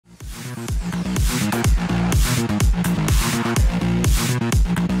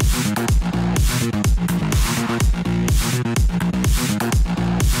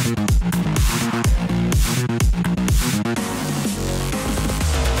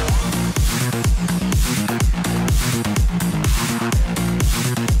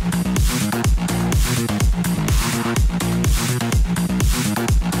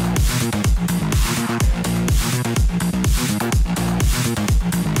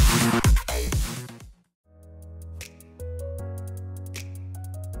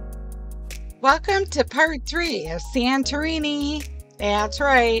Welcome to part 3 of Santorini. That's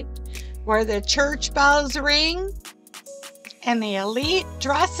right, where the church bells ring and the elite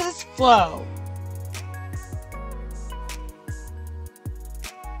dresses flow.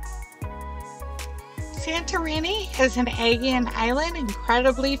 Santorini is an Aegean island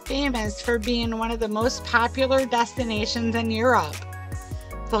incredibly famous for being one of the most popular destinations in Europe.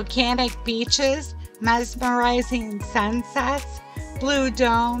 Volcanic beaches, mesmerizing sunsets, blue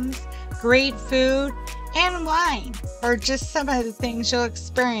domes, great food, and wine are just some of the things you'll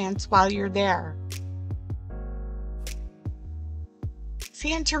experience while you're there.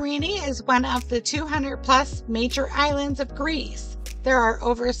 Santorini is one of the 200+ major islands of Greece. There are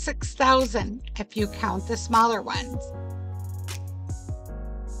over 6,000 if you count the smaller ones.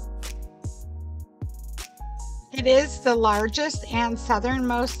 It is the largest and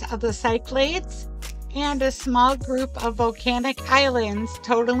southernmost of the Cyclades, and a small group of volcanic islands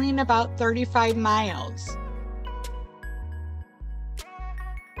totaling about 35 miles.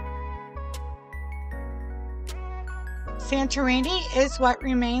 Santorini is what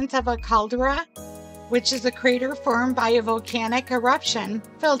remains of a caldera, which is a crater formed by a volcanic eruption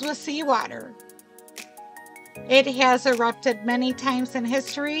filled with seawater. It has erupted many times in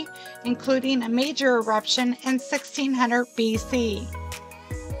history, including a major eruption in 1600 BC.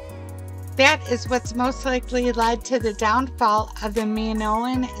 That is what's most likely led to the downfall of the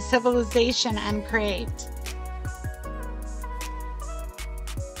Minoan civilization on Crete.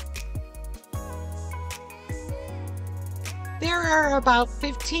 There are about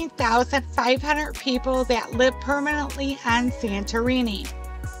 15,500 people that live permanently on Santorini.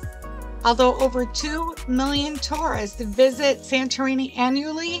 Although over 2 million tourists visit Santorini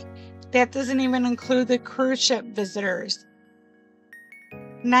annually, that doesn't even include the cruise ship visitors.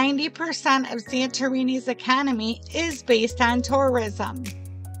 90% of Santorini's economy is based on tourism.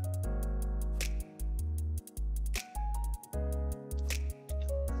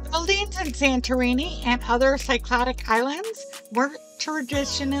 Buildings in Santorini and other Cycladic islands were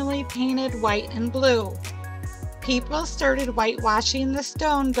traditionally painted white and blue. People started whitewashing the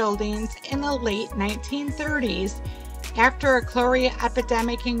stone buildings in the late 1930s after a cholera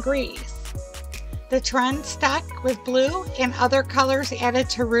epidemic in Greece. The trend stuck with blue and other colors added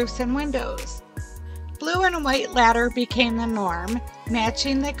to roofs and windows. Blue and white latter became the norm,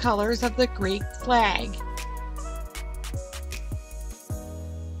 matching the colors of the Greek flag.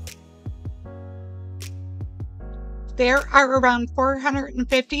 There are around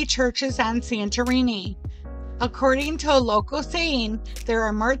 450 churches on Santorini. According to a local saying, there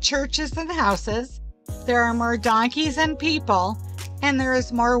are more churches than houses, there are more donkeys than people, and there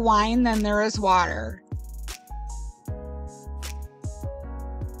is more wine than there is water.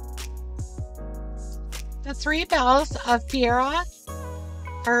 The Three Bells of Fiera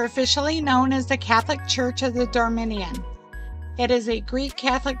are officially known as the Catholic Church of the Dominion. It is a Greek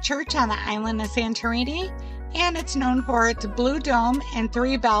Catholic church on the island of Santorini, and it's known for its blue dome and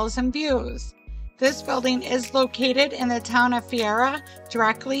 3 bells and views. This building is located in the town of Fiera,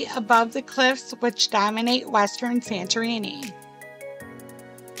 directly above the cliffs which dominate western Santorini.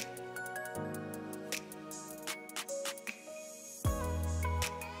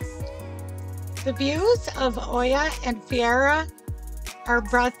 The views of Oia and Fiera are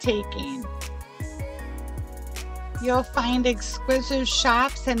breathtaking. You'll find exquisite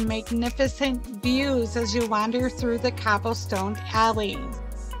shops and magnificent views as you wander through the cobblestone alleys.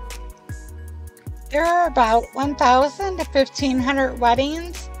 There are about 1,000 to 1,500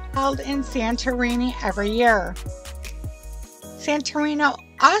 weddings held in Santorini every year. Santorini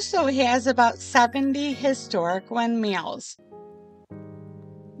also has about 70 historic windmills.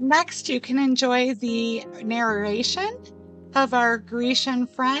 Next, you can enjoy the narration of our Grecian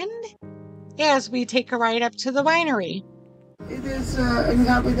friend as we take a ride up to the winery. It is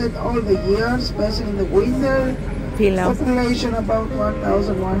inhabited all the year, especially in the winter. Population about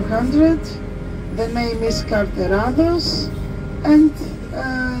 1,100. The name is Carterados, and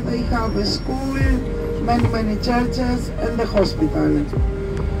they have a school, many churches, and the hospital.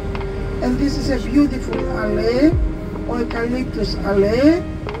 And this is a beautiful alley, or eucalyptus alley,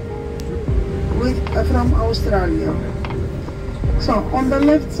 from Australia. So on the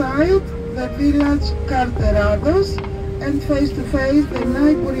left side, the village Carterados, and face to face the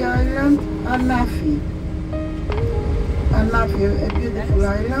neighboring island Anafi. Anafi, a beautiful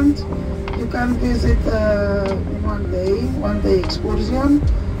island. You can visit one day excursion.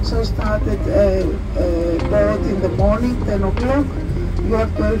 So started boat in the morning, 10 o'clock. You are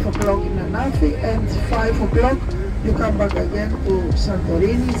 12 o'clock in Anafi, and 5 o'clock you come back again to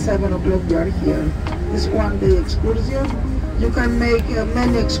Santorini, 7 o'clock you are here. This one day excursion. You can make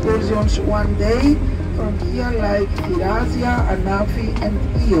many excursions one day from here, like Firazia, Anafi, and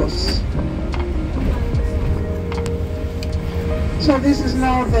Ios. So this is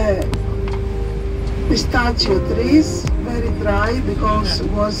now the pistachio trees, very dry because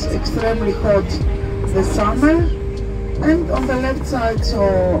it was extremely hot the summer. And on the left side,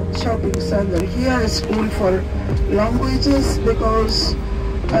 so shopping center here, a school for languages, because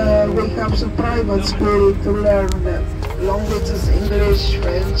we have some private school to learn the languages, English,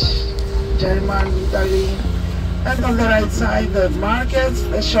 French, German, Italy. And on the right side, the markets,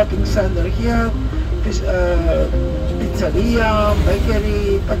 the shopping center here, pizzeria,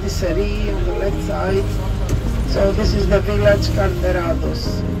 bakery, patisserie on the left side. So this is the village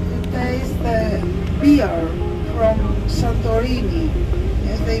Carterados. Taste the beer from Santorini.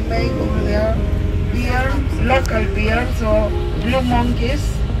 Yes, they make over there beer, local beer, so Blue Monkeys.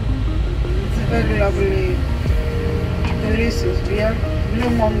 It's a very lovely, delicious beer, Blue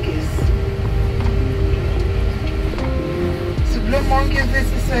Monkeys. So Blue Monkeys, this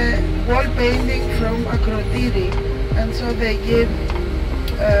is a wall painting from Akrotiri, and so they give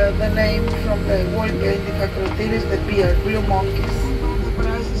the name from the wall painting Akrotiri is the beer, Blue Monkeys. The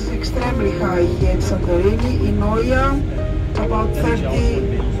price is extremely high here in Santorini. In Oya, about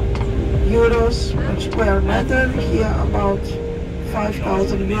 30 euros per square meter. Here about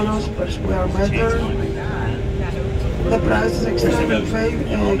 5,000 euros per square meter. The price is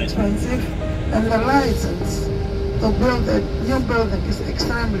extremely expensive, and the license to build a new building is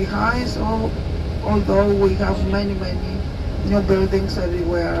extremely high. So although we have many new buildings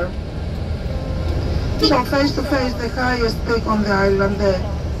everywhere. So face to face, the highest peak on the island, the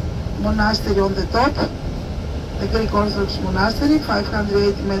monastery on the top, the Greek Orthodox monastery,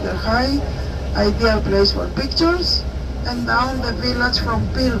 580 meter high, ideal place for pictures, and down the village from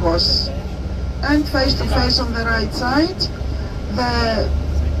Pyrgos. And face to face on the right side, the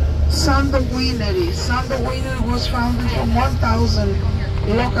Santo Winery. Santo Winery was founded from 1,000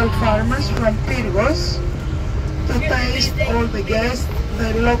 local farmers from Pyrgos to taste all the guests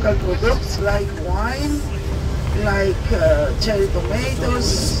the local products like wine, like cherry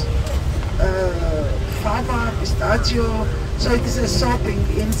tomatoes, fava, pistachio. So it is a shopping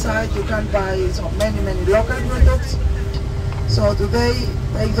inside. You can buy so many local products. So today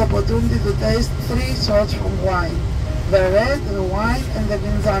take the opportunity to taste 3 sorts from wine: the red, the white, and the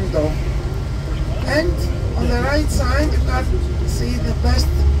Santo. And on the right side you can see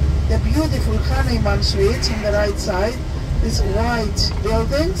the beautiful Honeyman Suites on the right side. These white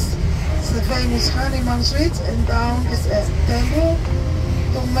buildings, it's the famous Honeyman Suites, and down is a temple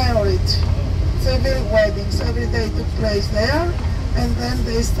to Merit. Several weddings every day took place there, and then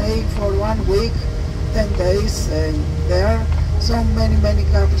they stay for 1 week, 10 days there. So many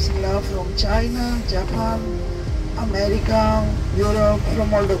couples in love from China, Japan, America, Europe,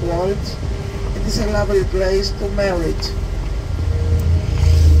 from all the world. It is a lovely place to Merit.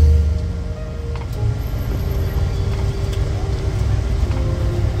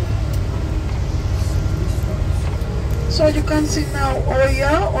 So you can see now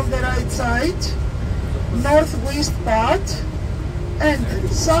Oya on the right side, northwest part, and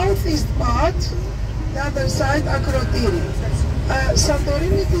southeast part, the other side Akrotiri.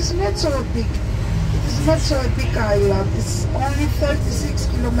 Santorini is not so big. It is not so a big island. It's only 36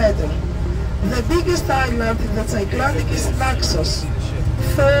 kilometers. The biggest island in the Cycladic is Naxos,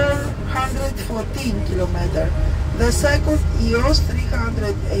 414 kilometers. The second Ios,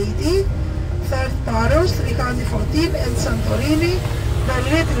 380. Third Paros, 314, and Santorini, the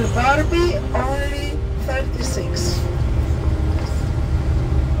little Barbie, only 36.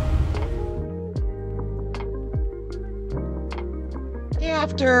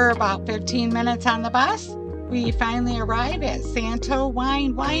 After about 15 minutes on the bus, we finally arrived at Santo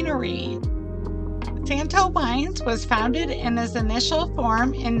Winery. Santo Wines was founded in its initial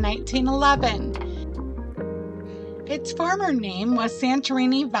form in 1911. Its former name was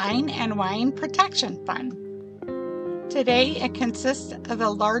Santorini Vine and Wine Protection Fund. Today, it consists of the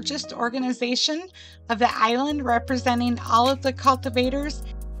largest organization of the island, representing all of the cultivators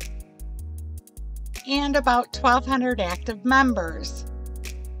and about 1,200 active members.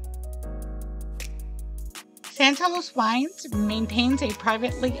 Santo's Wines maintains a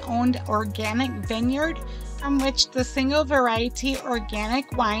privately owned organic vineyard from which the single variety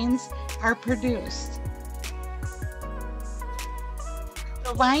organic wines are produced.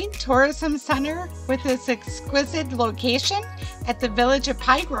 The Wine Tourism Center, with its exquisite location at the village of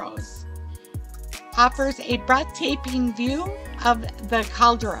Pyrgos, offers a breathtaking view of the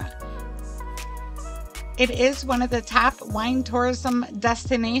caldera. It is one of the top wine tourism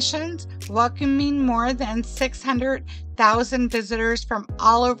destinations, welcoming more than 600,000 visitors from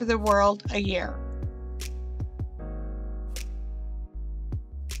all over the world a year.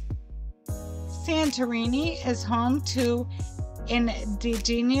 Santorini is home to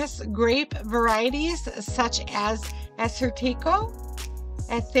indigenous grape varieties such as Assyrtiko,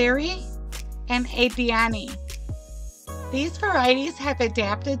 Aetheri, and Adiani. These varieties have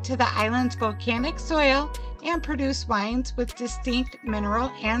adapted to the island's volcanic soil and produce wines with distinct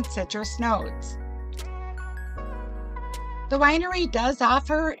mineral and citrus notes. The winery does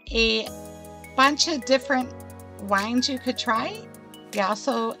offer a bunch of different wines you could try. You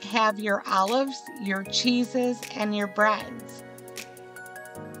also have your olives, your cheeses, and your breads.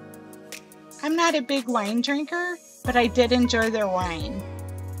 I'm not a big wine drinker, but I did enjoy their wine.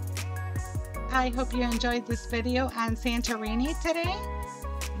 I hope you enjoyed this video on Santorini today.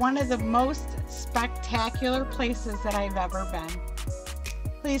 One of the most spectacular places that I've ever been.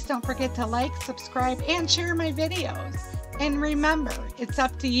 Please don't forget to like, subscribe, and share my videos. And remember, it's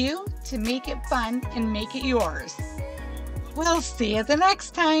up to you to make it fun and make it yours. We'll see you the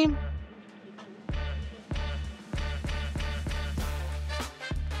next time.